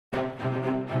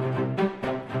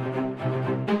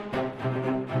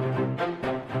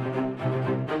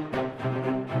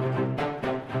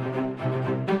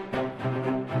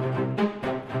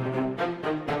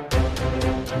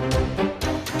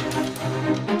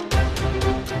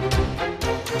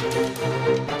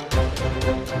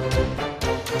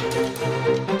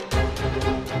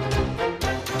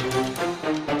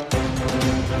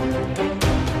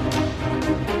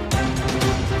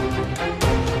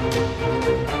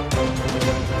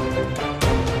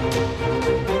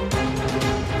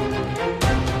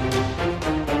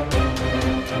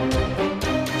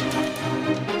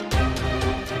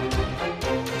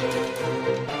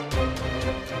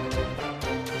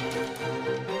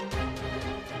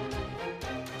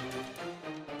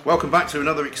Welcome back to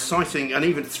another exciting and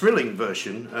even thrilling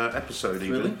episode.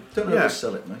 Thrilling? Don't know how to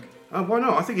sell it, Mick. Why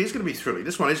not? I think it's going to be thrilling.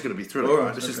 This one is going to be thrilling. All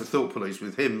right, This is the Thought Police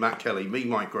with him, Matt Kelly, me,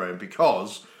 Mike Graham,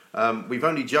 because we've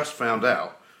only just found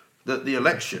out that the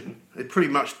election is pretty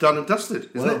much done and dusted,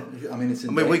 isn't it? I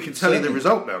mean, we can tell you the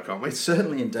result now, can't we? It's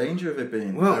certainly in danger of it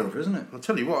being over, isn't it? I'll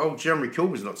tell you what, old Jeremy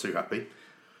Corbyn's not too happy.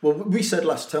 Well, we said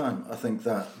last time, I think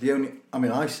that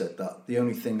I said that the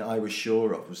only thing I was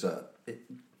sure of was that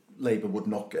Labour would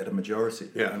not get a majority.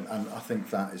 Yeah. And I think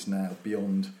that is now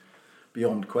beyond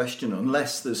question,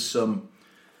 unless there's some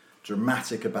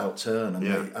dramatic about turn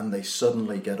and they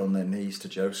suddenly get on their knees to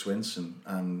Joe Swinson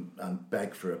and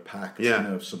beg for a pact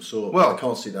of some sort. Well, I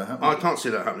can't see that happening. I can't see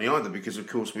that happening either, because of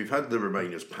course we've had the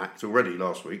Remainers pact already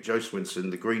last week. Joe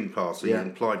Swinson, the Green Party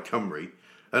and Plaid Cymru.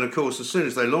 And of course, as soon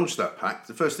as they launched that pact,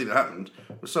 the first thing that happened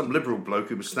was some Liberal bloke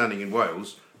who was standing in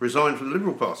Wales resigned from the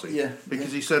Liberal Party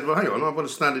because he said, well, hang on, I want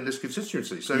to stand in this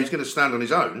constituency. So he's going to stand on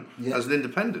his own as an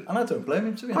independent. And I don't blame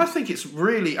him, to be honest. I think it's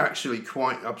really actually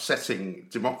quite upsetting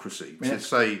democracy to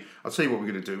say, I'll tell you what we're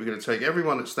going to do. We're going to take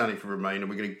everyone that's standing for Remain and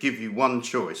we're going to give you one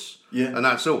choice. And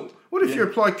that's all. What if you're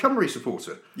a Plaid Cymru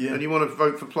supporter and you want to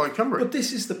vote for Plaid Cymru? But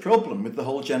this is the problem with the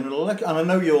whole general election. And I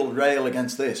know you'll rail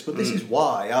against this, but this is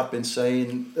why I've been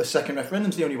saying a second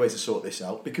referendum's the only way to sort this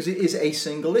out, because it is a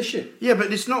single issue. Yeah,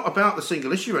 but it's not about the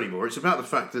single issue anymore. It's about the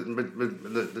fact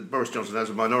that Boris Johnson has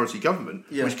a minority government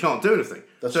which can't do anything.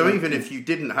 Even if you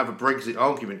didn't have a Brexit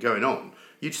argument going on,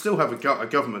 you'd still have a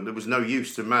government that was no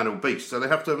use to man or beast. So they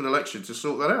have to have an election to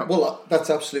sort that out. Well, that's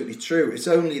absolutely true. It's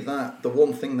only that the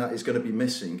one thing that is going to be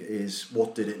missing is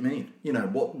what did it mean? You know,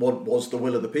 what was the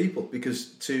will of the people? Because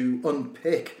to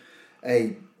unpick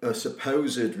a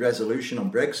supposed resolution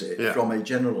on Brexit from a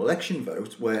general election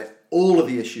vote where all of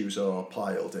the issues are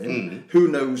piled in, who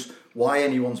knows why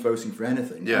anyone's voting for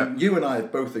anything? And you and I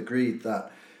have both agreed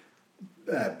that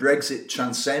Brexit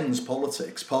transcends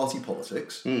politics, party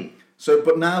politics. So,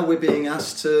 but now we're being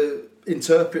asked to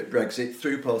interpret Brexit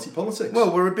through party politics.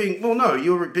 Well, you're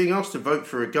being asked to vote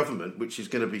for a government which is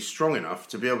going to be strong enough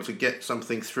to be able to get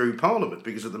something through Parliament,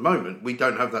 because at the moment we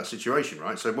don't have that situation,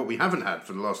 right? So what we haven't had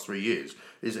for the last 3 years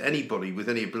is anybody with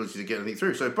any ability to get anything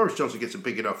through. So if Boris Johnson gets a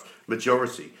big enough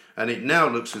majority, and it now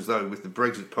looks as though with the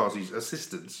Brexit Party's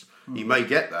assistance, he may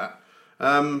get that.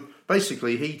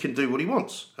 Basically, he can do what he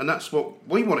wants, and that's what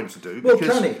we want him to do. Well,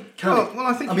 can he? Well,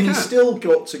 I think he can. He's still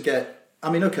got to get.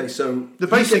 I mean, okay, so the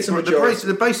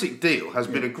basic deal has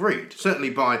been agreed, certainly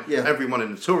by everyone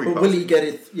in the Tory party. But will he get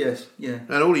it? Yes,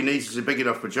 And all he needs is a big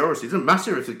enough majority. It doesn't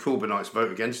matter if the Corbynites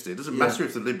vote against it. It doesn't matter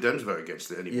if the Lib Dems vote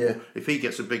against it anymore. If he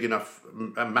gets a big enough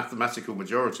mathematical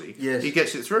majority, he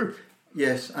gets it through.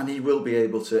 Yes, and he will be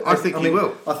able to. I think he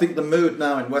will. I think the mood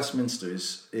now in Westminster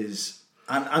is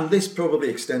and this probably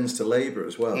extends to Labour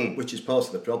as well, which is part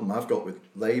of the problem I've got with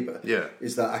Labour.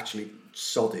 Is that actually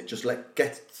sod it, just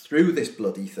get through this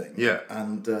bloody thing.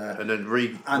 And then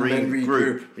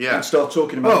regroup. And start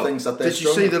talking about things that they're Did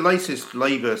you see the latest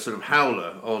Labour sort of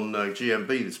howler on GMB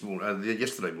this morning,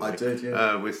 yesterday morning? I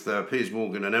did, with Piers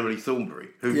Morgan and Emily Thornberry,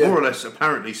 who more or less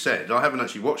apparently said, I haven't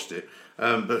actually watched it,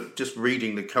 but just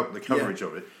reading the coverage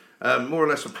of it, more or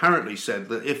less apparently said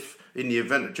that if in the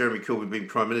event of Jeremy Corbyn being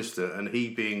Prime Minister and he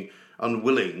being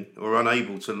unwilling or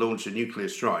unable to launch a nuclear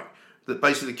strike, that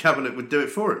basically the Cabinet would do it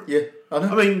for him. Yeah, I know.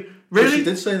 I mean, really? She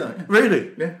did say that. Yeah.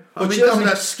 Really? Yeah. I mean, doesn't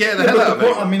that scare the hell out of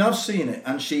me? I mean, I've seen it,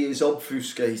 and she is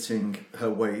obfuscating her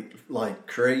way like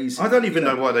crazy. I don't even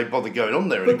know why they bother going on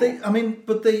there anymore.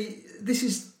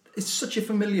 It's such a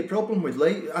familiar problem with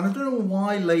Labour, and I don't know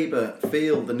why Labour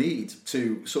feel the need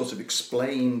to sort of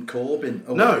explain Corbyn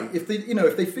away. No. If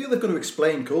they feel they've got to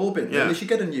explain Corbyn, then they should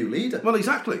get a new leader. Well,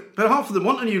 exactly. But half of them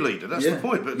want a new leader. That's the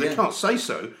point. But they can't say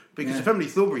so, because if Emily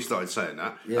Thornberry started saying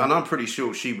that, and I'm pretty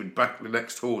sure she would back the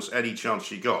next horse any chance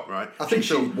she got, right? I think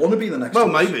she'd want to be the next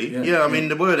horse. Well, maybe. I mean,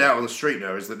 the word out on the street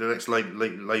now is that the next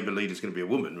Labour leader is going to be a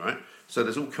woman, right? So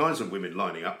there's all kinds of women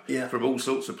lining up from all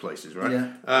sorts of places,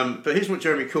 right? But here's what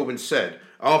Jeremy Corbyn said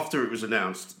after it was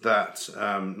announced that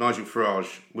Nigel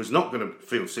Farage was not going to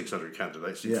field 600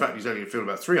 candidates. In fact, he's only going to field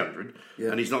about 300,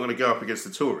 and he's not going to go up against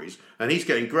the Tories. And he's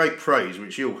getting great praise,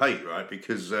 which you'll hate, right?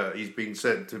 Because he's been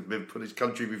said to put his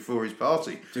country before his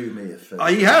party. Do me a favour.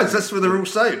 He has. That's what they're all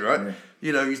saying, right? Yeah.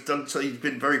 You know, he's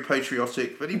been very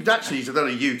patriotic, but he's done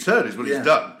a U-turn is what he's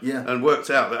done, and worked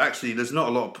out that actually there's not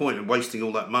a lot of point in wasting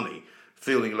all that money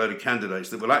fielding a load of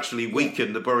candidates that will actually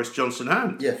weaken the Boris Johnson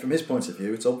hand. Yeah, from his point of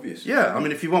view, it's obvious. Yeah, I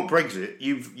mean, if you want Brexit,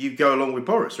 you go along with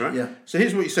Boris, right? Yeah. So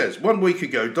here's what he says. 1 week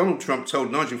ago, Donald Trump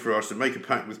told Nigel Farage to make a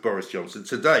pact with Boris Johnson.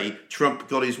 Today, Trump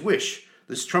got his wish.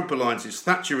 This Trump alliance is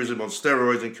Thatcherism on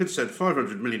steroids and could send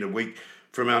 $500 million a week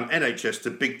from our NHS to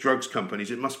big drugs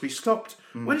companies, it must be stopped.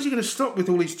 When is he going to stop with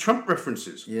all these Trump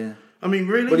references? Yeah. I mean,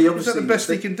 really? Is that the best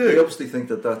he can do? He obviously think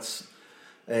that that's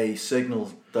a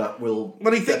signal that will...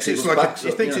 Well, he thinks it's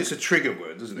it's a trigger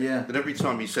word, doesn't it? Yeah. That every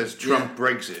time he says Trump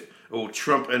Brexit or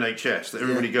Trump NHS, that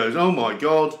everybody goes, "Oh my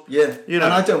God!" Yeah, you know.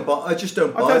 And I just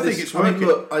don't buy this. I don't think it's working.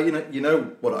 I mean, look, you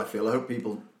know what I feel. I hope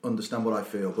people understand what I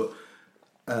feel, but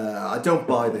I don't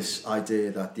buy this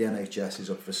idea that the NHS is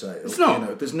up for sale. It's not. You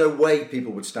know, there's no way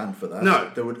people would stand for that. No,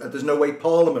 there's no way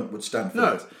Parliament would stand for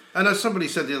that. And as somebody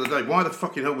said the other day, why the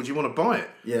fucking hell would you want to buy it?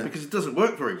 Yeah. Because it doesn't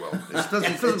work very well. It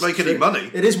doesn't make any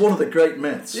money. It is one of the great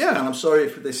myths. Yeah. And I'm sorry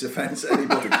if this offends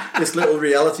anybody. This little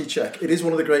reality check. It is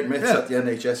one of the great myths that the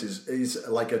NHS is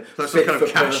like a fit kind of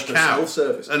cash cow health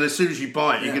service. And as soon as you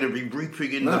buy it, you're going to be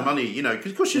reaping in the money. You know,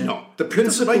 because of course you're not. The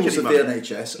principles of the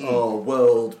NHS are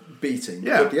world beating.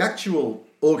 Yeah. But the actual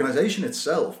organisation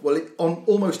itself, well, on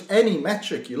almost any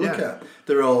metric you look at,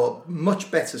 there are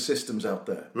much better systems out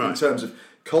there in terms of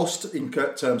cost, in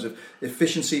terms of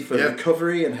efficiency for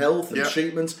recovery and health and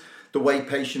treatment, the way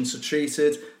patients are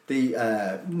treated,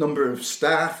 the number of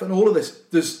staff, and all of this.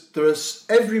 There's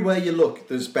everywhere you look,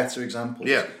 there's better examples.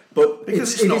 Yeah. But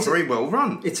because it's not very well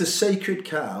run. It's a sacred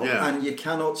cow, and you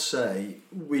cannot say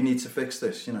we need to fix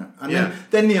this, you know. And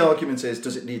then the argument is,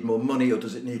 does it need more money or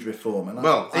does it need reform? And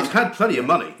it's had plenty of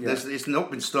money. Yeah. It's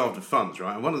not been starved of funds,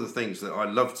 right? And one of the things that I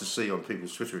love to see on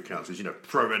people's Twitter accounts is,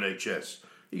 pro NHS.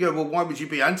 You go, well, why would you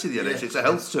be anti the NHS? It's a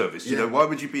health service. You know, why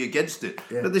would you be against it?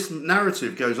 Yeah. But this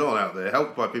narrative goes on out there,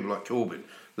 helped by people like Corbyn,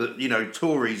 that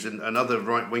Tories and other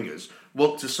right wingers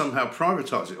want to somehow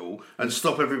privatise it all and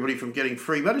stop everybody from getting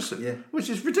free medicine, which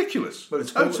is ridiculous. Well,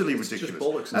 it's totally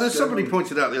ridiculous. And as somebody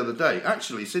pointed out the other day,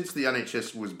 actually, since the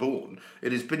NHS was born,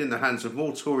 it has been in the hands of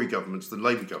more Tory governments than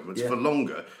Labour governments for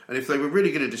longer. And if they were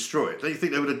really going to destroy it, don't you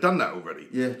think they would have done that already?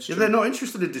 Yeah, they're not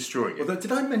interested in destroying it. Well,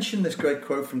 did I mention this great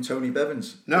quote from Tony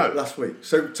Bevins? No. Last week.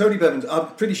 So Tony Bevins,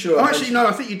 I'm pretty sure... I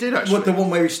think you did, actually. The one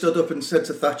where he stood up and said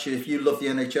to Thatcher, if you love the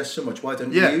NHS so much, why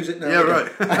don't you use it now? Yeah,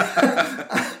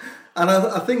 right. And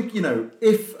I think,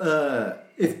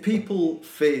 if people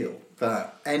feel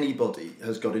that anybody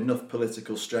has got enough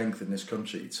political strength in this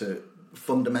country to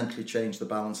fundamentally change the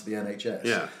balance of the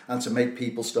NHS and to make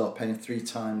people start paying 3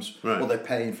 times what they're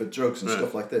paying for drugs and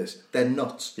stuff like this, they're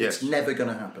nuts. Yes. It's never going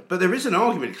to happen. But there is an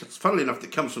argument, funnily enough,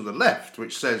 that comes from the left,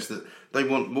 which says that they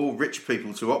want more rich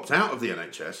people to opt out of the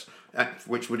NHS,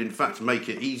 which would in fact make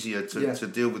it easier to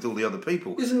deal with all the other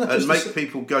people and make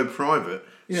people go private,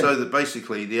 so that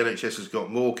basically the NHS has got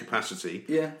more capacity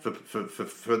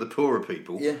for the poorer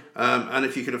people. And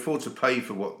if you can afford to pay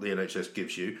for what the NHS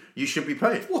gives you, you should be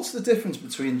paying. What's the difference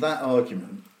between that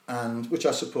argument, which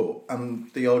I support,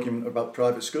 and the argument about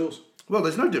private schools? Well,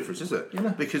 there's no difference, is there?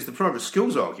 Because the private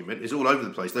schools argument is all over the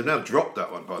place. They've now dropped that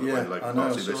one, by the way, the Labour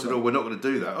Party. They said, we're not going to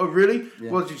do that. Oh, really?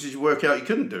 Yeah. Well, did you work out you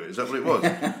couldn't do it? Is that what it was?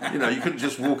 You couldn't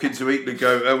just walk into Eton and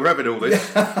go, we're having all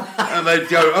this. And they'd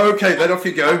go, okay, then off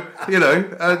you go.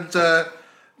 And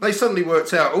they suddenly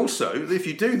worked out also that if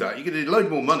you do that, you're going to need a load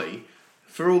more money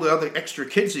for all the other extra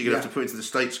kids that you're going to have to put into the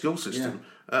state school system,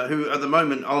 who at the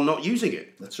moment are not using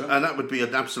it. That's right. And that would be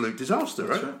an absolute disaster,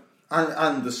 That's right?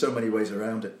 And there's so many ways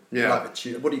around it. Yeah. What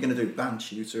are you going to do? Ban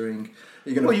tutoring?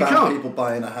 You're going to ban people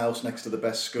buying a house next to the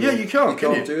best school? Yeah, you can't. You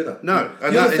can't do that. No,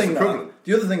 and that is the problem.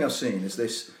 The other thing I've seen is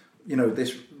this,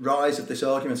 this rise of this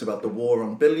argument about the war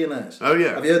on billionaires. Oh,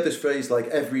 yeah. Have you heard this phrase, like,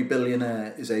 every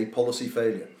billionaire is a policy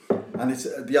failure? And it's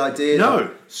the idea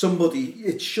that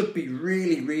it should be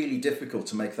really, really difficult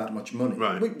to make that much money.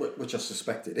 Right. Which I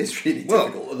suspect it is really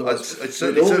difficult. Otherwise,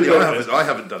 I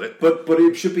haven't done it. But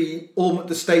it should be,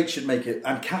 the state should make it,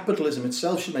 and capitalism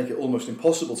itself should make it almost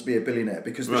impossible to be a billionaire,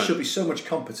 because there should be so much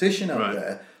competition out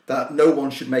there that no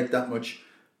one should make that much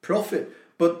profit.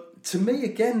 But to me,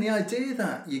 again, the idea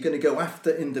that you're going to go after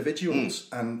individuals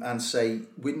and say,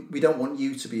 we don't want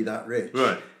you to be that rich.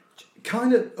 Right.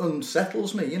 Kind of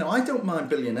unsettles me. I don't mind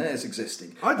billionaires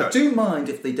existing. I do mind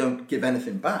if they don't give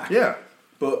anything back. Yeah.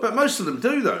 But most of them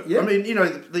do, though. Yeah. I mean,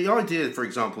 the idea, for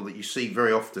example, that you see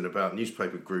very often about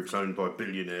newspaper groups owned by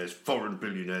billionaires, foreign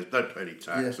billionaires, don't pay any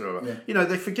tax.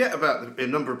 They forget about the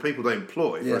number of people they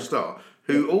employ, for a start,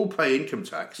 who all pay income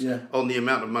tax on the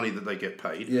amount of money that they get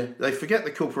paid. Yeah. They forget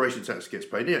the corporation tax gets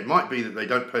paid. Yeah, it might be that they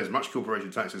don't pay as much corporation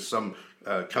tax as some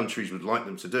countries would like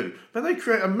them to do. But they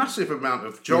create a massive amount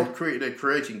of job. They're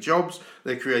creating jobs.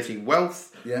 They're creating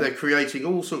wealth. They're creating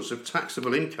all sorts of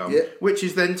taxable income, which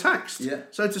is then taxed.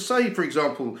 So to say, for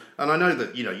example, and I know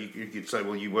that you could say,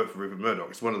 well, you work for Rupert Murdoch.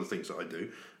 It's one of the things that I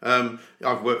do.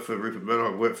 I've worked for Rupert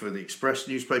Murdoch. I've worked for the Express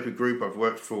newspaper group. I've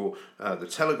worked for the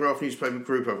Telegraph newspaper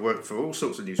group. I've worked for all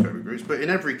sorts of newspaper groups. But in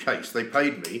every case, they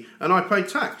paid me, and I paid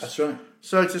tax. That's right.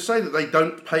 So to say that they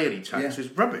don't pay any tax is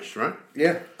rubbish, right?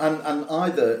 Yeah, and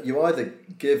you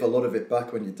give a lot of it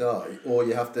back when you die, or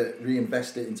you have to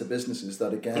reinvest it into businesses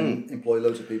that employ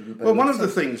loads of people. Well, one of the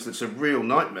things that's a real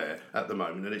nightmare at the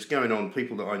moment, and it's going on.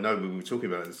 People that I know, we were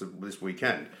talking about this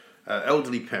weekend.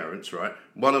 Elderly parents, right?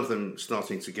 One of them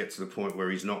starting to get to the point where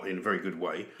he's not in a very good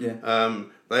way. They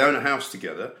own a house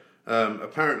together.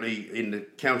 Apparently, in the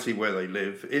county where they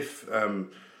live, if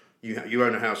you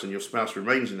own a house and your spouse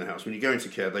remains in the house, when you go into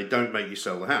care, they don't make you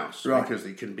sell the house because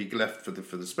it can be left for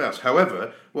the spouse.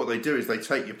 However, what they do is they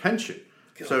take your pension.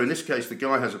 God. So in this case, the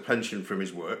guy has a pension from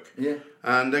his work,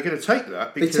 and they're going to take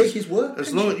that because they take his work.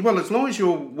 As long as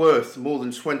you're worth more than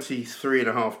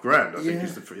 $23,500, I think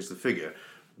is the figure.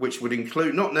 Which would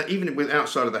include even with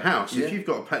outside of the house. If you've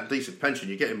got a decent pension,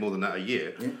 you're getting more than that a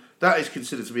year. That is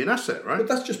considered to be an asset, right? But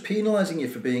that's just penalising you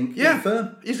for being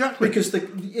infirm. Exactly. Because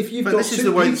if you've but got this is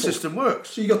the way the system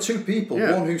works. So you've got two people,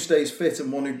 one who stays fit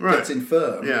and one who gets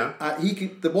infirm.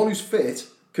 The one who's fit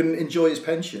can enjoy his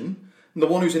pension, and the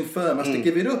one who's infirm has to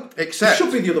give it up. Except, it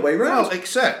should be the other way around. Well,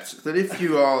 except that if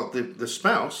you are the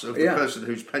spouse of the person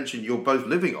whose pension you're both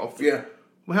living off, well,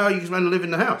 how are you going to live in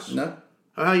the house? No.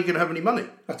 How are you going to have any money?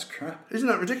 That's crap. Isn't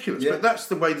that ridiculous? But that's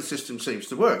the way the system seems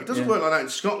to work. It doesn't work like that in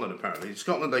Scotland, apparently. In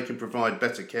Scotland, they can provide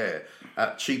better care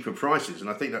at cheaper prices, and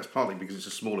I think that's partly because it's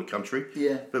a smaller country.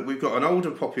 But we've got an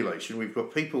older population. We've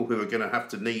got people who are going to have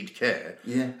to need care.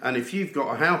 And if you've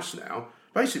got a house now,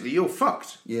 basically you're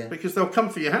fucked. Because they'll come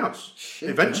for your house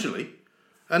eventually. Man.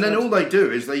 And then all they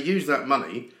do is they use that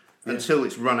money until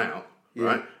it's run out,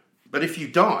 right? But if you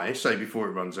die, say before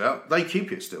it runs out, they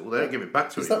keep it still. They don't give it back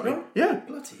to anybody. Is that right? Yeah.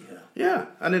 Bloody hell. Yeah.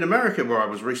 And in America, where I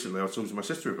was recently, I was talking to my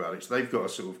sister about it. So they've got a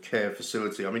sort of care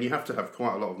facility. I mean, you have to have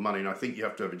quite a lot of money, and I think you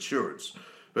have to have insurance.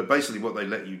 But basically what they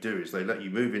let you do is they let you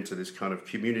move into this kind of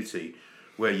community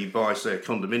where you buy, say, a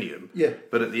condominium.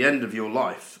 But at the end of your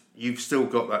life, you've still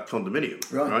got that condominium.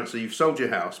 Right? So you've sold your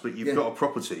house, but you've got a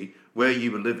property where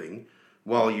you were living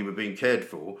while you were being cared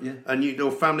for, and your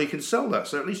family can sell that.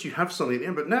 So at least you have something at the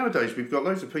end. But nowadays, we've got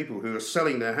loads of people who are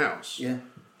selling their house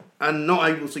and not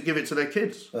able to give it to their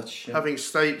kids, having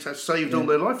saved all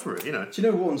their life for it. You know. Do you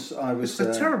know once I was?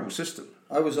 It's a terrible system.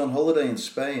 I was on holiday in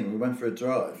Spain. We went for a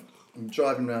drive. I'm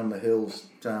driving around the hills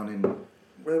down in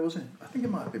where was it? I think it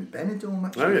might have been Benidorm,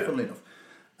 actually. Funnily enough,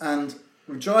 and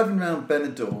we're driving around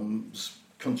Benidorm's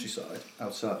countryside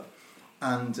outside,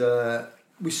 and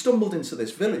we stumbled into this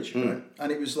village, right?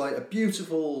 And it was like a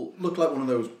beautiful, looked like one of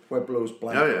those Pueblos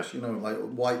Blancos, like a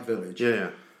white village.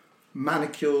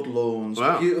 Manicured lawns,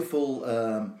 beautiful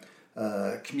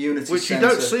community which centre.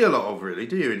 You don't see a lot of, really,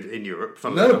 do you, in Europe?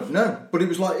 No. But it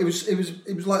was like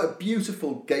a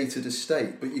beautiful gated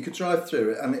estate. But you could drive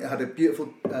through it, and it had a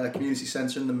beautiful community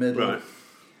centre in the middle. Right.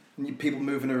 And people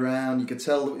moving around. You could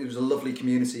tell that it was a lovely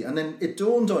community. And then it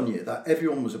dawned on you that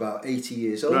everyone was about 80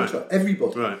 years old. Right.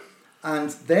 Everybody. Right.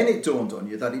 And then it dawned on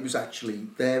you that it was actually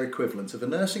their equivalent of a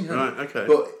nursing home. Right, okay.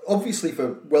 But obviously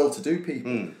for well-to-do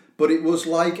people. But it was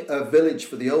like a village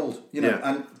for the old,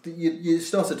 and you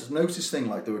started to notice things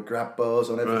like there were grab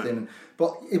bars on everything. Right.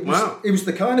 But it was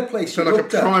the kind of place you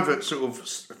looked at. So like a private sort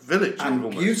of village. And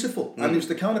almost. Beautiful. And it was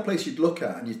the kind of place you'd look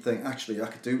at and you'd think, actually, I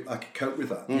could cope with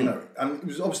that, And it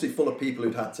was obviously full of people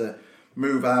who'd had to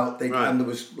move out. And there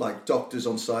was like doctors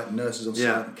on site, and nurses on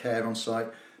site, and care on site.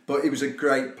 But it was a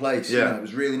great place. It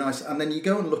was really nice. And then you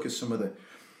go and look at some of the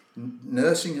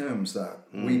nursing homes that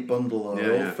we bundle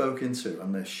our old folk into,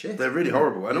 and they're shit. They're really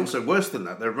horrible. And also, worse than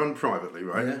that, they're run privately,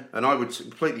 right? And I would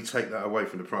completely take that away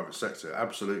from the private sector.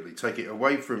 Absolutely. Take it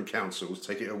away from councils,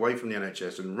 take it away from the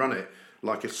NHS, and run it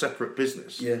like a separate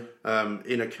business in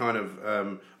a kind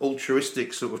of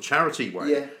altruistic sort of charity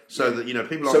way. So that,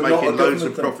 people aren't making loads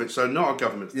of profit. So not a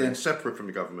government thing, separate from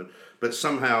the government, but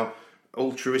somehow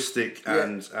altruistic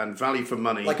and value for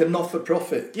money, like a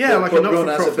not-for-profit. Like a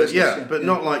not-for-profit. But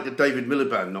not like the David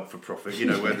Miliband not-for-profit.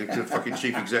 Where the fucking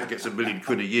chief exec gets £1 million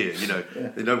a year.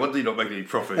 No wonder you're not making any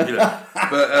profit.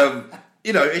 But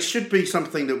it should be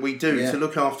something that we do to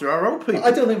look after our old people.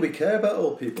 I don't think we care about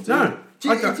old people. Do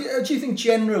you think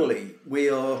generally we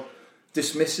are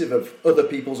dismissive of other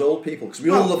people's old people, because we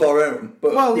all love our own.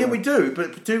 But, we do.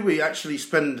 But do we actually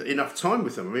spend enough time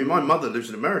with them? I mean, my mother lives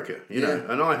in America, you know,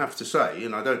 and I have to say,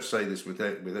 and I don't say this with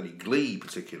any glee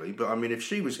particularly, but I mean, if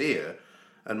she was here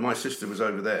and my sister was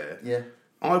over there,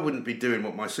 I wouldn't be doing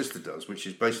what my sister does, which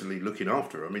is basically looking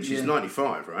after her. I mean, she's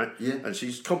 95, right? Yeah. And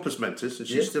she's compos mentis, and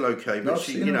she's still okay, but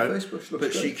she, you know,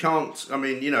 but she can't. I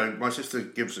mean, you know, my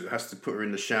sister has to put her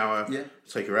in the shower,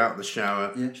 take her out of the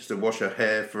shower, she has to wash her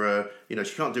hair for her. You know,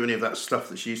 she can't do any of that stuff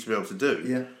that she used to be able to do.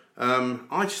 Yeah.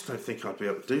 I just don't think I'd be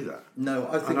able to do that. No,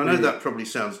 I think. And I know that probably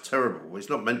sounds terrible. It's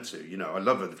not meant to. You know, I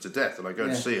love her to death, and I go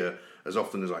and see her as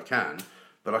often as I can.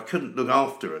 But I couldn't look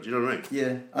after her. Do you know what I mean?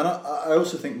 Yeah, and I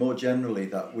also think more generally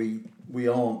that we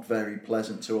aren't very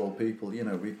pleasant to old people. You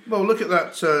know, Well, look at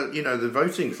that. You know, the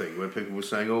voting thing where people were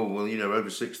saying, "Oh, well, you know, over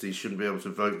 60s shouldn't be able to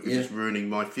vote because it's ruining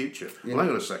my future." Well,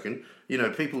 hang on a second. You know,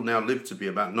 people now live to be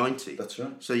about 90. That's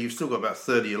right. So you've still got about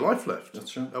 30 of your life left.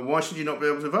 That's right. And why should you not be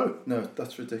able to vote? No,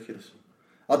 that's ridiculous.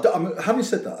 Having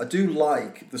said that, I do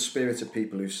like the spirit of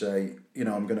people who say, you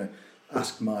know, I'm going to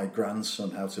ask my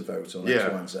grandson how to vote on X,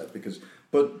 Y, and Z, because.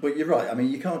 But you're right. I mean,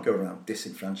 you can't go around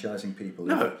disenfranchising people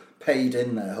who've paid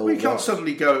in their whole life. We can't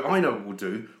suddenly go, I know what we'll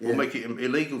do. We'll make it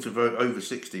illegal to vote over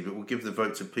 60, but we'll give the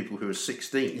vote to people who are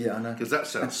 16. Yeah, I know. Because that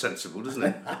sounds sensible, doesn't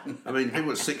it? I mean,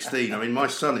 people at 16, I mean, my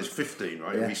son is 15,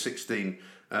 right? He'll be 16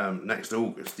 next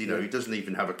August. You know, he doesn't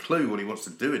even have a clue what he wants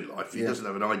to do in life. He doesn't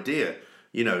have an idea,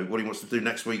 you know, what he wants to do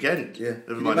next weekend. Yeah.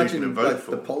 Never mind who's going to vote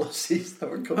for. The policies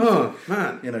that would come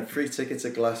man. You know, free tickets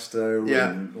at Glasgow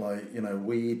and, like, you know,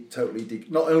 weed totally,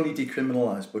 not only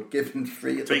decriminalised, but given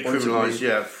free at the point of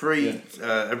decriminalised, free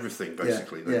everything,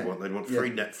 basically. They want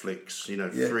free Netflix, you know,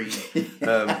 free, you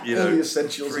know, all the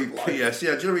essentials free of life. PS.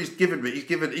 Yeah, do you know what he's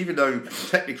given, even though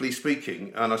technically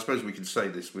speaking, and I suppose we can say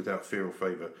this without fear or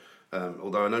favour,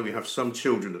 although I know we have some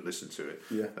children that listen to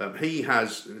it, he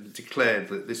has declared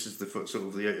that this is the sort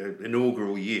of the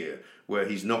inaugural year where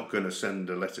he's not going to send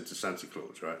a letter to Santa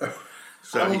Claus, right?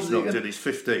 So he's not doing. He's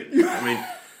 15. I mean,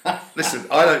 listen,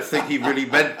 I don't think he really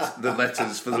meant the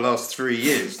letters for the last 3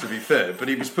 years, to be fair, but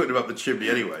he was putting them up the chimney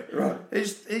anyway. Right.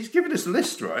 He's given us a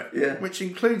list, right? Yeah. Which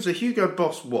includes a Hugo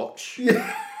Boss watch.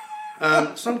 Yeah.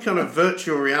 Some kind of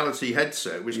virtual reality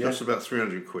headset, which costs about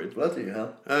 300 quid. Bloody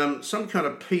hell. Some kind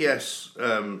of PS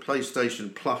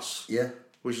PlayStation Plus,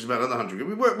 which is about another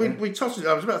 100 quid. We tossed it.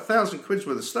 It was about 1,000 quid's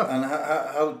worth of stuff. And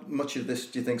how much of this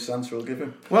do you think Santa will give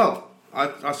him? Well,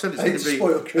 I said it's going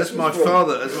to be, as my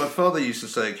father used to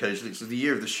say occasionally, it's the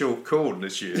year of the short corn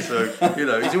this year. So, you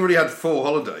know, he's already had 4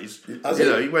 holidays.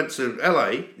 He went to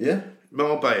LA. Yeah.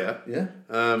 Marbella,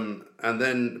 and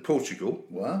then Portugal.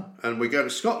 Wow! And we go to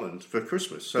Scotland for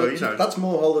Christmas. So you know that's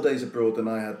more holidays abroad than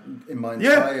I had in my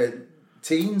entire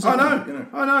teens. I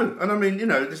know, and I mean, you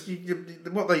know,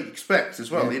 what they expect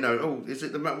as well. Yeah. You know, was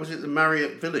it the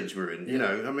Marriott Village we're in? You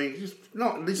know, I mean,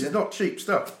 this is not cheap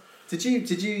stuff. Did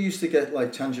you used to get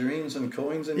like tangerines and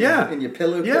coins in your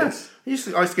pillowcase?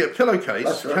 Yes, I used to get a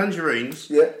pillowcase, tangerines,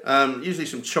 usually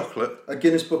some chocolate. A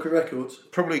Guinness Book of Records?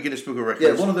 Probably a Guinness Book of Records.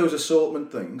 Yeah, one of those assortment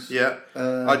things. Yeah.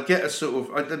 I'd get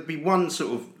there'd be one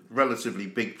sort of relatively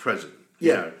big present,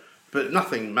 you know, but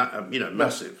nothing,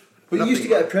 massive. But you used to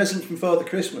get a present from Father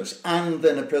Christmas and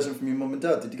then a present from your mum and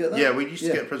dad. Did you get that? Yeah, we used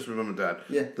to get a present from mum and dad.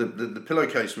 Yeah. The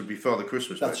pillowcase would be Father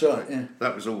Christmas. That's right, yeah.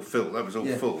 That was all filled. That was all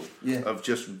full of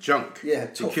just junk. Yeah,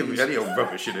 you could put any old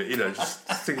rubbish in it, you know, just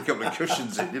stick a couple of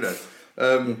cushions in, you know.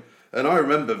 And I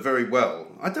remember very well,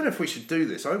 I don't know if we should do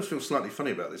this, I always feel slightly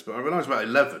funny about this, but when I was about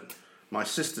 11, my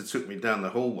sister took me down the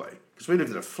hallway, because we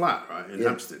lived in a flat, right, in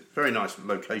Hampstead. Very nice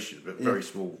location, but very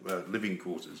small living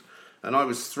quarters. And I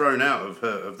was thrown out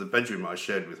of the bedroom I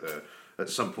shared with her at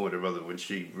some point or other when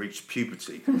she reached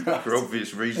puberty for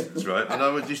obvious reasons, right? And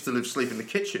I used to sleep in the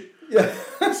kitchen. Yeah.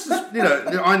 You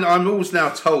know, I'm always now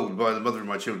told by the mother of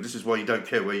my children, this is why you don't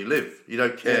care where you live. You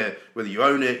don't care whether you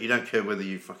own it. You don't care whether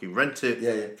you fucking rent it.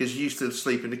 Because you used to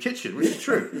sleep in the kitchen, which is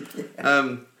true.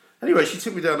 Anyway, she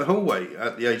took me down the hallway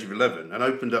at the age of 11 and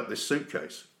opened up this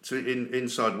suitcase,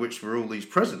 inside which were all these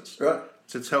presents. Right.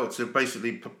 To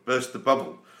basically burst the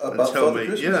bubble. About and tell Father me,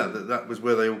 Christmas. that was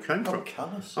where they all came from.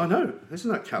 Callous. I know,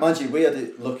 isn't that callous? Mind you, we had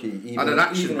it lucky. And an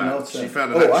action man. She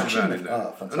found an action man in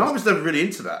there. And I was never really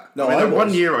into that. No, I mean,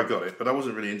 one year I got it, but I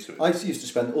wasn't really into it. I used to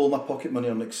spend all my pocket money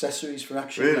on accessories for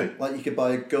action. Really? Like you could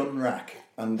buy a gun rack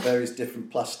and various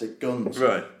different plastic guns.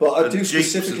 Right. But I do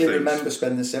specifically remember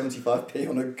spending 75p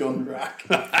on a gun rack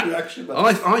for action man.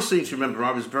 I seem to remember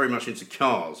I was very much into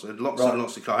cars. I had lots and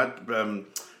lots of cars. I had,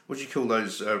 what do you call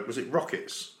those? Was it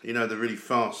rockets? You know, the really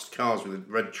fast cars with a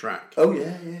red track. Oh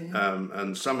yeah.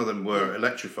 And some of them were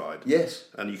electrified. Yes.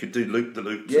 And you could do loop the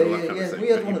loops and all that kind of thing.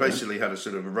 But you basically had a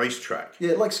sort of a racetrack.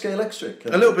 Yeah, like Scale Electric.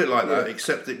 A little bit like that,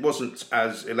 except it wasn't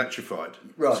as electrified.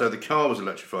 Right. So the car was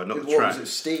electrified, not the what track. Was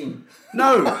it, steam?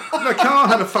 No, the car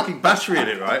had a fucking battery in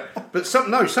it, right? But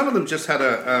some of them just had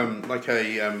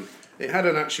it had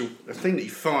a thing that you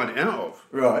fired it out of.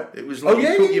 Right. It was like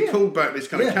you pulled back this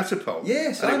kind of catapult.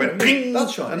 Yes, and it went ping.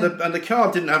 That's right. And the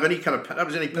car didn't have any kind of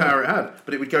power it had,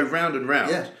 but it would go round and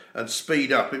round and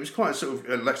speed up. It was quite a sort of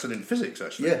a lesson in physics,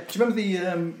 actually. Yeah. Do you remember the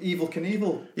Evel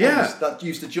Knievel? Yeah. That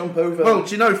used to jump over. Well,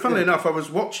 do you know? Funnily enough, I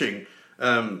was watching.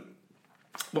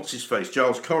 What's his face?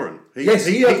 Giles Corran. He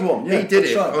had one. Yeah, he did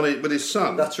it with his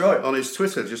son. That's right. On his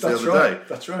Twitter the other day.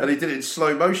 That's right. And he did it in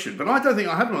slow motion. But I don't think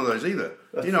I had one of those either.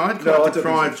 You know, I had quite a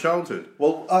deprived childhood.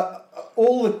 Well,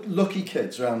 all the lucky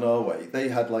kids around our way, they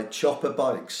had like chopper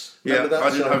bikes. Remember that? I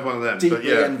didn't have one of them.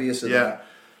 Deeply envious of that.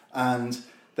 And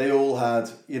they all had,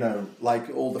 you know, like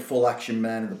all the full action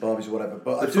men and the Barbies or whatever.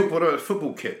 But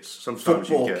football kits. Sometimes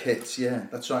football you get kits, yeah,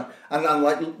 that's right. And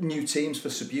like new teams for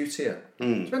Subbuteo.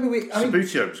 Remember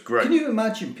Subbuteo was great. Can you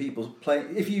imagine people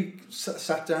playing? If you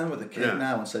sat down with a kid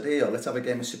now and said, "Here, let's have a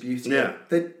game of Subbuteo,"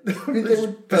 they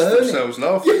would burn themselves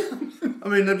laughing. I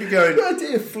mean, they'd be going. The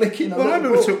idea of flicking. Well, I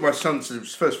remember we took my son to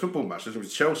his first football match. It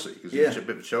was Chelsea because he was a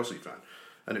bit of a Chelsea fan.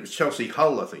 And it was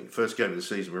Chelsea-Hull, I think, first game of the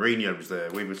season. Mourinho was there.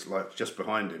 We was like just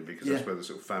behind him because that's where the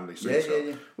sort of family seats are.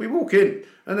 Yeah. We walk in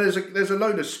and there's a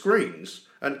load of screens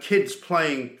and kids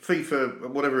playing FIFA,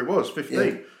 whatever it was, 15.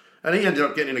 Yeah. And he ended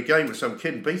up getting in a game with some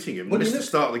kid and beating him. Missed the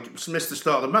start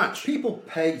of the match. People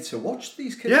pay to watch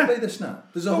these kids play this now.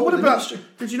 There's a whole industry.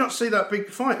 Did you not see that big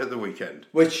fight at the weekend?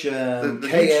 Which the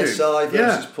KSI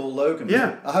versus Paul Logan.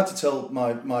 Yeah. I had to tell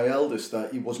my eldest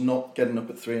that he was not getting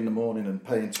up at 3 a.m. and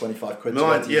paying 25 quid to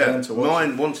watch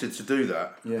Mine wanted to do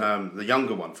that. Yeah. The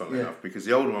younger one, funnily enough, because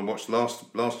the older one watched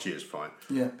last year's fight.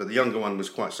 Yeah. But the younger one was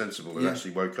quite sensible and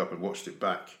actually woke up and watched it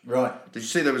back. Right. Did you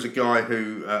see there was a guy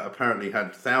who apparently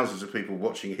had thousands of people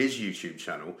watching his YouTube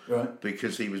channel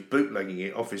because he was bootlegging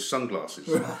it off his sunglasses.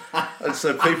 And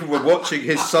so people were watching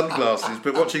his sunglasses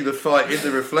but watching the fight in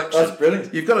the reflection. That's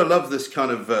brilliant. You've got to love this kind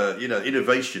of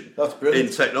innovation in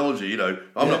technology. You know,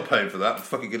 I'm not paying for that. I'm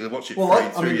fucking going to watch it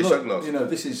through your sunglasses. You know,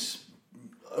 this is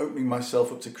opening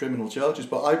myself up to criminal charges,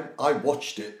 but I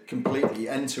watched it completely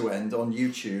end to end on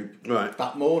YouTube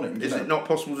that morning. Is it not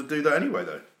possible to do that anyway,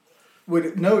 though?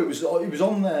 No, it was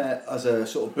on there as a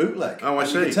sort of bootleg. Oh, I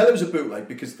see. You can tell it was a bootleg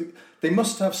because they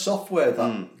must have software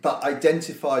that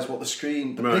identifies what the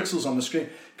pixels on the screen.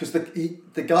 Because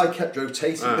the guy kept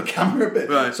rotating the camera a bit.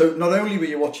 Right. So not only were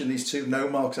you watching these two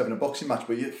no-marks having a boxing match,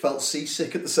 but you felt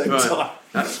seasick at the same time.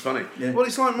 That's funny. Yeah. Well,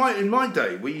 it's like in my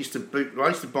day, I used to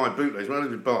buy bootlegs when I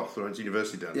lived in Bath. I went to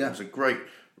university down there. It was a great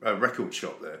record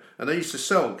shop there, and they used to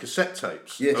sell cassette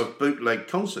tapes of bootleg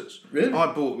concerts. Really?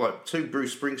 I bought like 2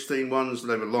 Bruce Springsteen ones.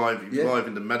 They were live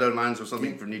in the Meadowlands or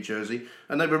something from New Jersey,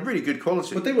 and they were really good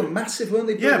quality. But they were massive, weren't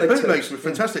they? Bootlegs were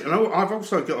fantastic. And I've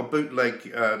also got a bootleg.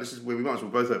 This is where we might as well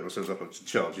both open ourselves up to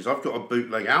charges. I've got a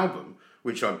bootleg album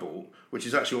which I bought, which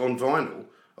is actually on vinyl.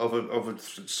 Of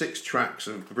 6 tracks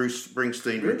of Bruce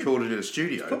Springsteen recorded in a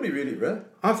studio. It's probably really rare.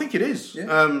 I think it is.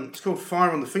 Yeah. It's called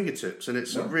Fire on the Fingertips, and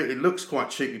it looks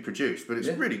quite cheaply produced, but it's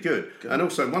really good. And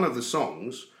also, one of the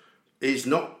songs is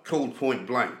not called Point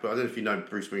Blank, but I don't know if you know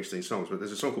Bruce Springsteen songs, but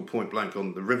there's a song called Point Blank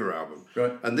on the River album,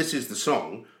 and this is the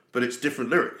song, but it's different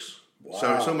lyrics. Wow.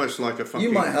 So it's almost like a fucking...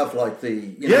 You might have like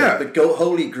the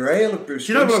holy grail of Bruce Springsteen.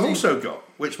 Do you know what I've also got,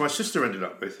 which my sister ended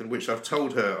up with, and which I've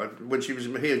told her when she was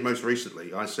here most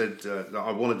recently. I said that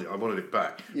I wanted it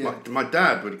back. Yeah. My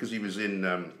dad, because he was in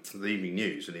the Evening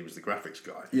News and he was the graphics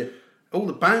guy. Yeah. All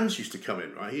the bands used to come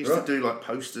in, right? He used to do like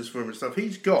posters for them and stuff.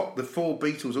 He's got the 4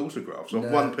 Beatles autographs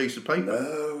on one piece of paper.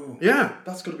 No. Yeah.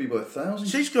 That's got to be worth thousands.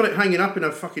 She's got it hanging up in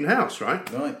her fucking house, right?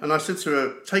 Right. And I said to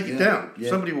her, take it down. Yeah.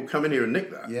 Somebody will come in here and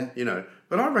nick that. Yeah. You know.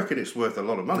 But I reckon it's worth a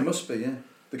lot of money. There must be, yeah.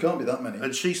 There can't be that many.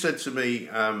 And she said to me,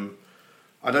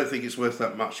 I don't think it's worth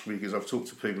that much because I've talked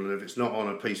to people and if it's not on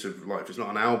a piece of, like, if it's not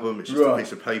an album, it's just a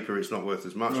piece of paper, it's not worth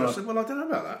as much. Right. I said, well, I don't know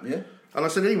about that. Yeah. And I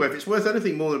said, anyway, if it's worth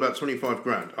anything more than about 25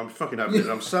 grand, I'm fucking having it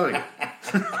and I'm selling it.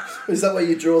 Is that where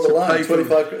you draw the line?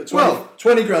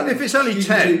 20 grand. If it's only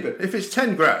 10, if it's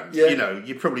 10 grand, you know,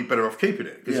 you're probably better off keeping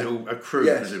it because it'll accrue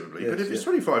presumably. But if it's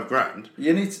 25 grand,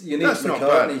 you need that's not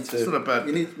bad. It's not a bad.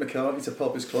 You need McCartney to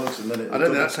pop his clogs and then I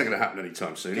don't think that's not going to happen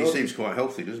anytime soon. He seems quite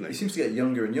healthy, doesn't he? He seems to get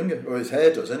younger and younger, or his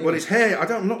hair does anyway. Well, his hair,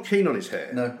 I'm not keen on his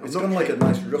hair. No, it's gone like a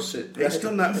nice russet. It's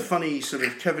done that funny sort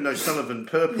of Kevin O'Sullivan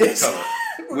purple colour.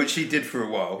 which he did for a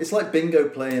while. It's like bingo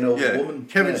playing old woman.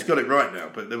 Kevin's got it right now,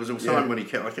 but there was a time when I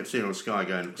kept seeing on Sky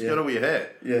going, "What's going on with your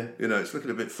hair?" Yeah, it's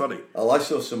looking a bit funny. Oh, I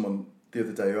saw someone the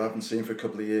other day who I haven't seen for a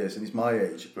couple of years, and he's my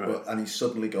age, and he's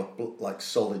suddenly got like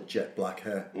solid jet black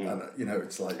hair, and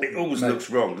it's like it always looks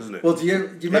wrong, doesn't it? Well, do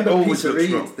you remember Peter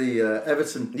Reid, the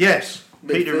Everton? Yes,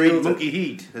 Peter Reid, Monkey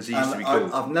Heed, as he used to be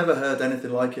called. I've never heard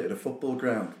anything like it at a football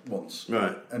ground once.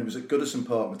 Right, and it was at Goodison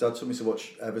Park. My dad took me to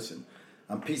watch Everton,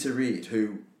 and Peter Reid,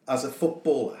 who as a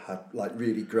footballer had like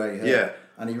really grey hair,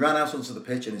 and he ran out onto the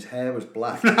pitch and his hair was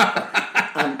black.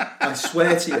 And I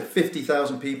swear to you,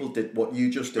 50,000 people did what you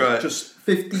just did. Right. Just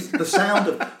 50. The sound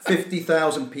of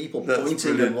 50,000 people pointing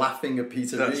brilliant. And laughing at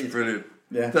Peter Reid. That's brilliant.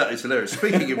 Yeah. That is hilarious.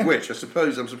 Speaking of which, I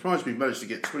suppose I'm surprised we've managed to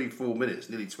get 24 minutes,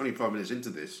 nearly 25 minutes into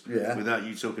this, without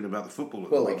you talking about the football at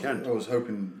the weekend. I was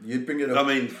hoping you'd bring it up. I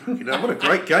mean, what a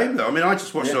great game, though. I mean, I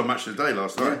just watched our match of the day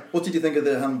last night. What did you think of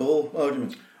the handball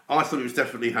argument? I thought it was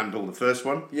definitely handball, the first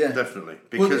one. Yeah. Definitely.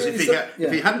 Because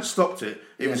if he hadn't stopped it,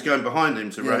 it was going behind him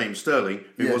to Raheem Sterling,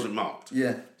 who wasn't marked.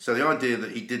 Yeah. So the idea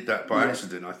that he did that by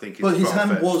accident, I think, is Well, his far-fetched.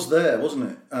 hand was there,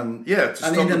 wasn't it? To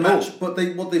stop the ball.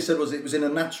 But what they said was it was in a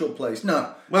natural place.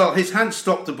 No. Well, his hand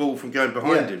stopped the ball from going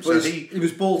behind him. So it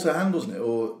was ball to hand, wasn't it?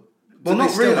 Or well,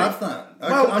 not still really. Have that?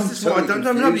 This is what I don't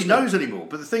know. Nobody knows anymore.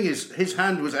 But the thing is, his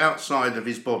hand was outside of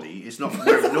his body. It's not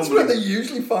where That's normally. where they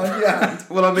usually find your hand.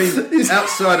 Well, I mean,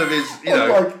 outside of his,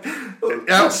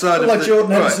 outside of like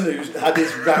Jordan Henderson, who had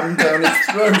his rammed down his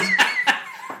throat.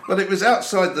 Well, it was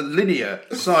outside the linear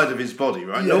side of his body,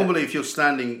 right? Yeah. Normally, if you're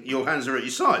standing, your hands are at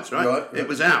your sides, right? It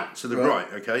was out to the right,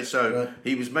 okay? So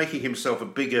he was making himself a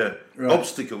bigger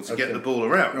obstacle to get the ball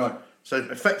around. Right. So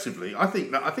effectively, I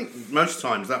think most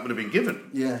times that would have been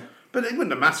given. Yeah. But it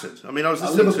wouldn't have mattered. I mean, I was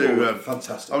listening to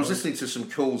fantastic. I was listening to some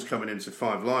calls coming into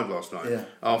 5 Live last night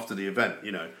after the event,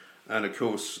 and of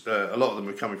course a lot of them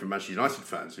were coming from Manchester United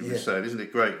fans who were saying, "Isn't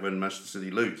it great when Manchester City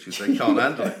lose because they can't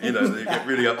handle it? They get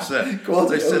really upset."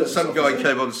 They said some guy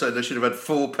came on and said they should have had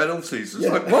 4 penalties. It's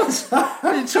like, what? What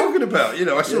are you talking about?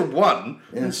 I saw 1,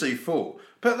 didn't see 4.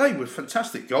 But they were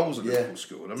fantastic goals that Liverpool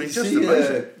scored. I mean, just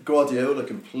amazing. Guardiola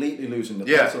completely losing the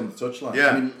toss on the touchline.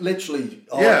 Yeah. I mean, literally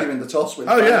arguing the toss with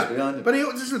fans behind him. But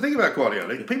this is the thing about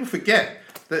Guardiola. People forget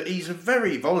that he's a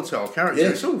very volatile character.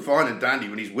 It's all fine and dandy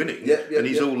when he's winning. And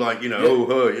he's all like,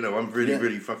 I'm really,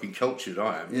 really fucking cultured,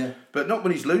 I am. Yeah. But not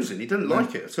when he's losing. He doesn't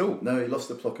like it at all. No, he lost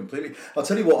the plot completely. I'll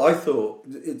tell you what I thought,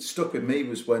 it stuck with me,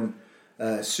 was when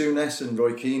Souness and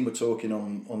Roy Keane were talking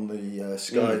on the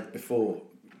Sky before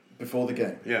the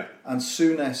game. Yeah. And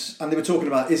Souness, and they were talking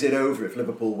about, is it over if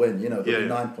Liverpool win? They'll be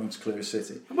 9 points clear of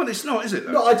City. Well, it's not, is it,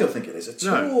 though? No, I don't think it is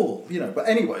at all. But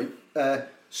anyway,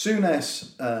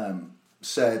 Souness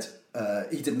said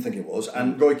he didn't think it was,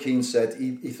 and Roy Keane said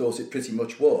he thought it pretty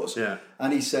much was. Yeah.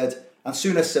 And he said, and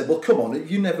Souness said, well, come on, have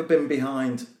you never been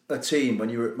behind a team when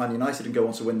you were at Man United and go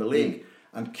on to win the league?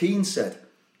 And Keane said,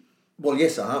 well,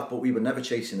 yes, I have, but we were never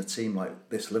chasing a team like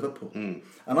this Liverpool. And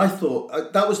I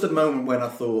thought, that was the moment when I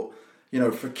thought,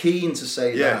 for Keane to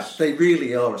say that, they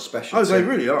really are a special team. Oh, they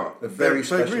really are. A very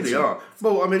special team. They really are.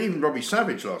 Well, I mean, even Robbie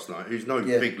Savage last night, who's no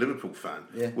big Liverpool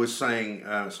fan, was saying,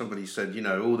 somebody said,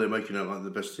 they're making out like the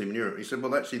best team in Europe. He said,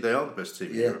 well, actually, they are the best team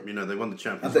in Europe. They won the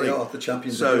Champions League. And they are the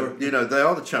champions of Europe. So, they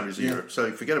are the champions of Europe.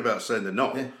 So forget about saying they're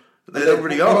not. Yeah. They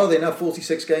already are. What are they now?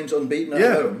 46 games unbeaten at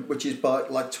home, which is by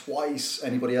like twice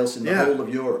anybody else in the whole of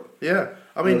Europe. Yeah.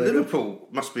 I mean, Liverpool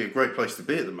must be a great place to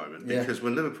be at the moment because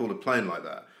when Liverpool are playing like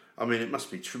that, I mean, it must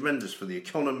be tremendous for the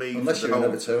economy. Unless you're an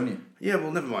Evertonian. Yeah,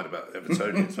 well, never mind about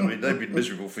Evertonians. I mean, they've been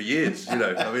miserable for years, I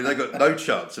mean, they've got no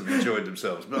chance of enjoying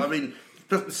themselves. But, I mean,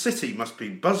 the City must be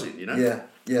buzzing,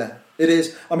 Yeah, it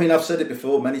is. I mean, I've said it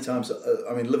before many times.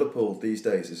 I mean, Liverpool these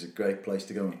days is a great place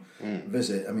to go and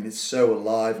visit. I mean, it's so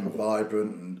alive and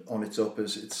vibrant and on its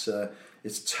uppers.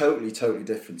 It's totally, totally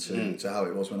different to how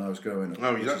it was when I was growing up.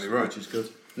 Oh, exactly right. Which is good.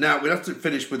 Now, we'll have to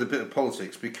finish with a bit of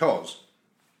politics because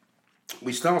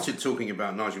we started talking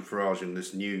about Nigel Farage and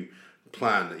this new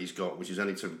plan that he's got, which is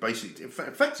only to basically,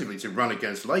 effectively to run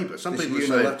against Labour. Some this people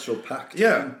unilateral pact.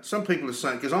 Yeah, some people are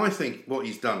saying, because I think what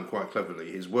he's done quite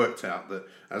cleverly is worked out that,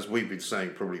 as we've been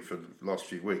saying probably for the last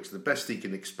few weeks, the best he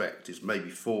can expect is maybe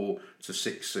 4 to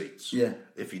 6 seats. Yeah.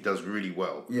 If he does really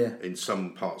well in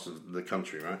some parts of the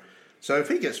country, right? So if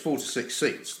he gets 4 to 6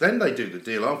 seats, then they do the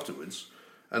deal afterwards.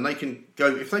 And they can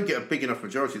go, if they get a big enough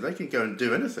majority, they can go and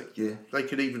do anything. Yeah. They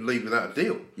could even leave without a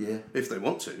deal. Yeah. If they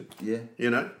want to. Yeah.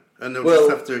 And they'll just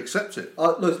have to accept it.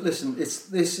 Look, listen,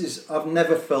 I've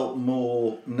never felt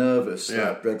more nervous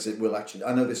that Brexit will actually,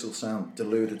 I know this will sound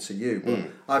deluded to you, but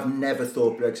I've never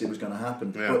thought Brexit was going to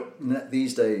happen. Yeah. But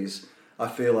these days, I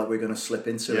feel like we're going to slip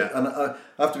into it. And I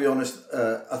have to be honest,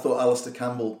 I thought Alistair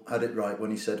Campbell had it right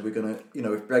when he said we're going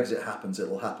to, if Brexit happens,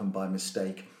 it'll happen by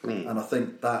mistake. And I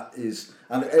think that is,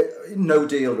 and no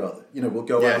deal rather, we'll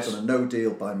go out on a no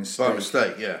deal by mistake. By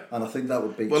mistake, yeah. And I think that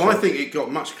would be Well, I think it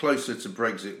got much closer to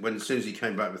Brexit as soon as he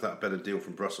came back with that better deal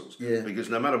from Brussels. Yeah. Because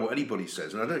no matter what anybody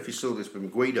says, and I don't know if you saw this from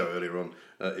Guido earlier on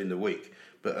in the week,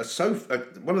 but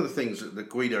one of the things that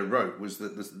Guido wrote was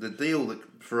that the deal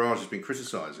that Farage has been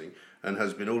criticising and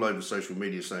has been all over social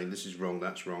media saying this is wrong,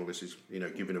 that's wrong, this is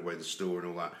giving away the store and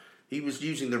all that. He was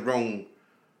using the wrong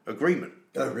agreement.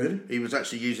 Oh, really? He was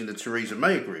actually using the Theresa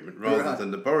May agreement rather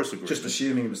than the Boris agreement. Just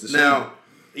assuming it was the same. Now,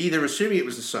 either assuming it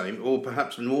was the same or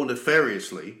perhaps more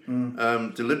nefariously,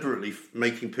 deliberately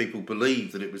making people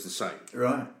believe that it was the same.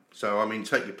 Right. So, I mean,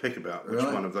 take your pick about which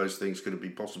one of those things could be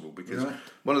possible. Because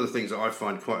one of the things that I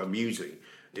find quite amusing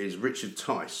is Richard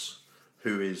Tice,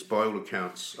 who is, by all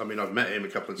accounts, I mean, I've met him a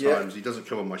couple of times. He doesn't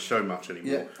come on my show much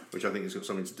anymore, which I think has got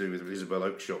something to do with Isabel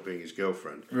Oakeshott being his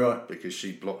girlfriend. Right. Because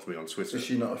she blocked me on Twitter. Is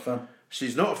she not a fan?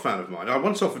 She's not a fan of mine. I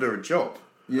once offered her a job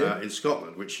in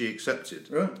Scotland, which she accepted,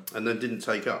 and then didn't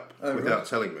take up without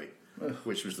telling me,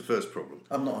 which was the first problem.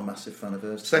 I'm not a massive fan of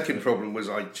hers. Second problem was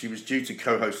she was due to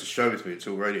co-host a show with me at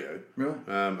Talk Radio,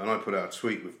 and I put out a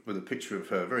tweet with a picture of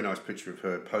her, a very nice picture of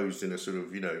her posed in a sort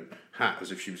of hat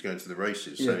as if she was going to the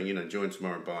races, saying join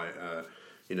tomorrow and buy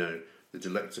the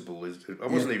delectable is. I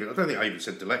wasn't even. I don't think I even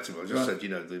said delectable. I just said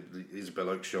the Isabel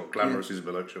Oakeshott, glamorous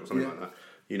Isabel Oakeshott, something like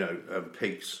that.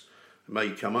 Pigs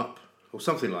may come up. Or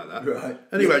something like that. Right.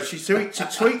 Anyway, she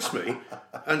tweets me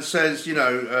and says,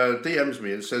 DMs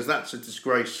me and says, that's a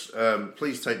disgrace.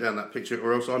 Please take down that picture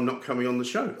or else I'm not coming on the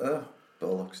show. Oh,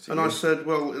 bollocks to you. I said,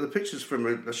 well, the picture's from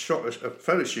a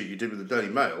photo shoot you did with the Daily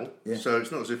Mail. Yeah. So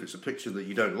it's not as if it's a picture that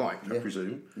you don't like, I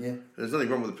presume. Yeah. There's nothing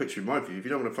wrong with the picture in my view. If you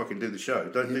don't want to fucking do the show,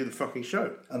 don't do the fucking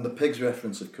show. And the pigs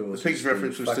reference, of course. The pigs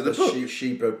reference was to the book.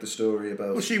 She broke the story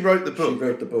about... Well, she wrote the book. She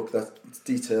wrote the book that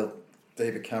detailed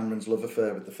David Cameron's love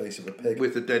affair with the face of a pig.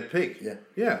 With a dead pig. Yeah.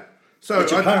 Yeah. So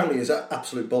which apparently is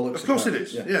absolute bollocks. Of course it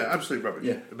is. Yeah, absolute rubbish.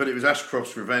 Yeah. But it was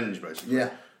Ashcroft's revenge, basically. Yeah.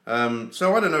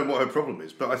 So I don't know what her problem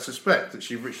is, but I suspect that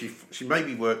she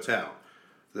maybe worked out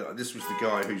that this was the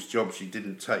guy whose job she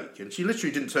didn't take. And she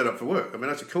literally didn't turn up for work. I mean,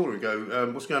 I had to call her and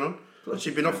go, what's going on? And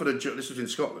she'd been offered a job. This was in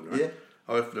Scotland, right? Yeah.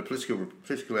 I offered a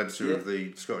political editor of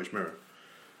the Scottish Mirror.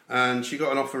 And she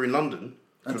got an offer in London.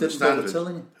 And didn't bother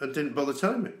telling you? And didn't bother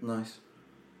telling me. Nice.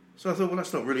 So I thought, well,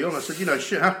 that's not really on. I said,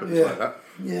 shit happens like that.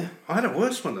 Yeah. I had a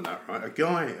worse one than that, right? A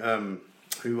guy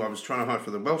who I was trying to hire for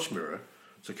the Welsh Mirror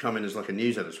to come in as like a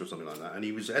news editor or something like that. And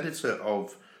he was editor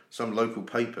of some local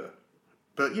paper,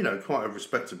 but, quite a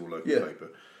respectable local paper,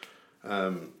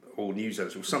 or news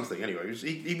editor or something. Anyway,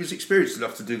 he was experienced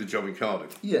enough to do the job in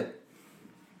Cardiff. Yeah.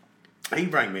 He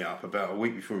rang me up about a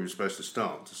week before he was supposed to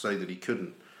start to say that he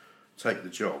couldn't take the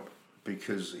job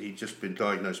because he'd just been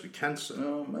diagnosed with cancer.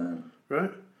 Oh, man.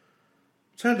 Right?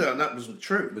 Turned out that wasn't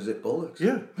true. Was it bollocks?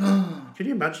 Yeah. Can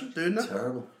you imagine doing that?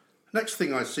 Terrible. Next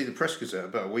thing I see the Press Gazette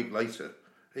about a week later,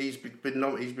 he's been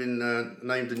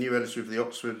named the new editor of the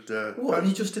Oxford. What? And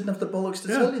he just didn't have the bollocks to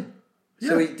tell you. Yeah.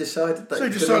 So he decided that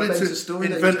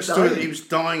invent a story that he was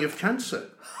dying of cancer.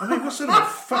 I mean, what sort of a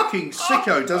fucking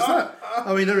sicko does that?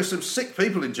 I mean, there are some sick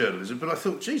people in journalism, but I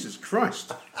thought, Jesus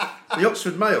Christ, the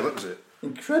Oxford Mail, that was it.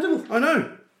 Incredible. I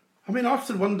know. I mean, I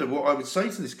often wonder what I would say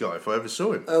to this guy if I ever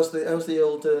saw him. How's the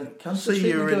old cancer? See,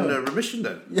 you're in remission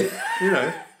then.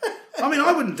 Yeah. I mean,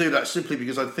 I wouldn't do that simply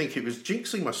because I'd think it was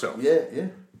jinxing myself. Yeah.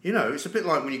 It's a bit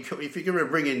like when if you're going to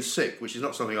ring in sick, which is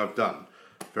not something I've done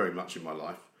very much in my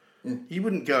life. Yeah. You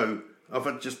wouldn't go,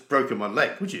 I've just broken my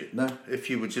leg, would you? No.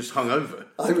 If you were just hungover.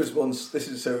 I was once,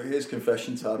 here's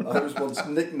confession time, I was once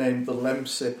nicknamed the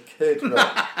Lemsip Kid,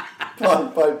 right?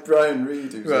 by Brian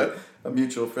Reid, who's a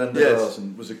mutual friend of ours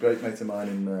and was a great mate of mine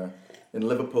in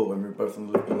Liverpool when we were both on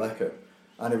the Liverpool Echo.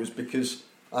 And it was because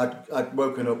I'd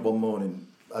woken up one morning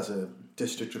as a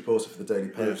district reporter for the Daily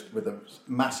Post with a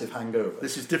massive hangover.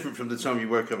 This is different from the time you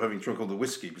woke up having drunk all the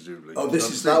whiskey, presumably. Oh,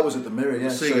 that was at the Mirror, yeah.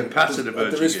 Seeing a pattern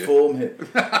emerging. There is form here.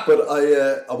 But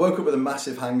I woke up with a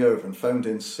massive hangover and phoned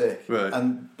in sick,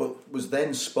 but was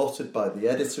then spotted by the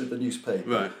editor of the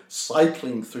newspaper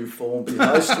cycling through Formby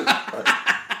High Street.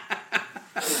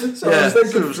 So I was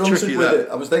then confronted with it.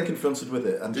 I was then confronted with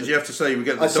it. And did you have to say you were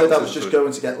getting the doctor? I said I was just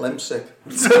going to get Lemsip.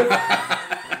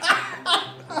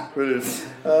 Brilliant.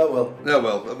 Well. No,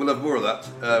 well, we'll have more of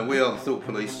that. We are the Thought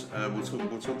Police.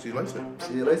 We'll talk to you later.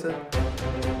 See you later.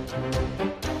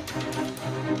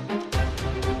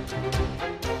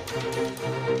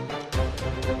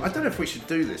 I don't know if we should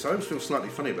do this. I always feel slightly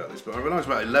funny about this, but I realised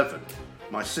about 11,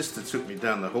 my sister took me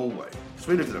down the hallway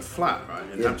because we lived in a flat, right,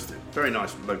 in Hampstead. Very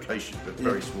nice location, but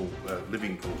very small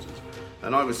living quarters.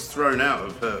 And I was thrown out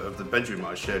of the bedroom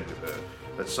I shared with her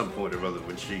at some point or other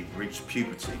when she reached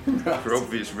puberty, for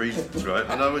obvious reasons, right?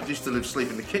 And I used to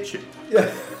sleep in the kitchen.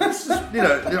 Yeah.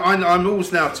 I'm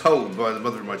always now told by the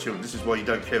mother of my children, this is why you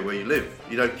don't care where you live.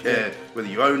 You don't care whether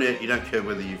you own it, you don't care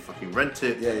whether you fucking rent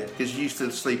it, because you used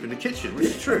to sleep in the kitchen, which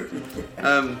is true.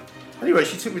 Anyway,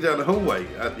 she took me down the hallway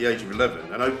at the age of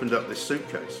 11 and opened up this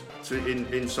suitcase,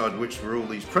 inside which were all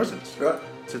these presents. Right.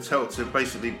 To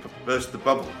basically burst the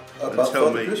bubble and About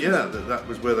tell me, Christmas? that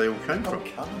was where they all came from.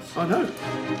 I know.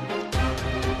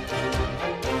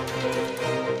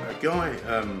 A guy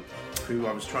who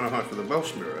I was trying to hire for the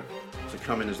Welsh Mirror to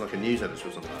come in as like a news editor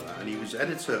or something like that, and he was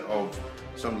editor of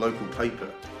some local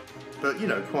paper, but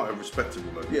quite a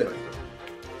respectable local paper.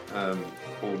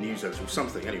 Or news editor or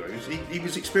something. Anyway, he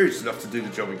was experienced enough to do the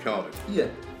job in Cardiff. Yeah.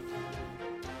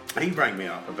 He rang me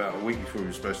up about a week before he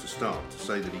was supposed to start to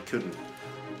say that he couldn't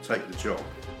take the job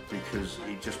because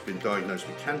he'd just been diagnosed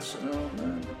with cancer. Oh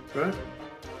man. Right?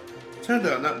 Turned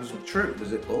out that wasn't true.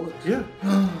 Was it bollocks? Yeah.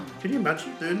 Can you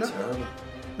imagine doing that? Terrible.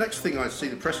 Next thing I see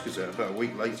the Press Gazette about a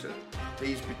week later,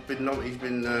 he's been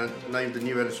named the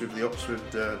new editor of the Oxford.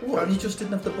 What? And he just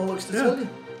didn't have the bollocks to tell you.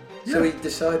 Yeah. So he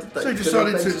decided that to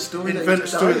invent a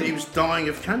story that he was dying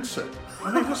of cancer.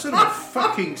 I mean, what sort of a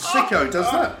fucking sicko does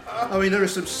that? I mean, there are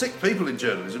some sick people in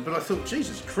journalism, but I thought,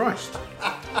 Jesus Christ.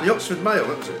 The Oxford Mail,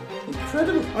 that was it.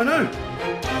 Incredible. I know.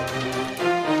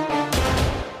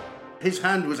 His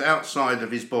hand was outside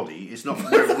of his body. It's not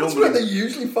where it That's where they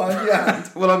usually find your hand.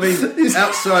 Well, I mean,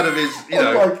 outside of his,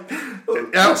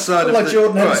 outside of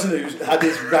Jordan Henderson, who had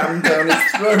his ram down his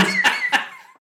throat.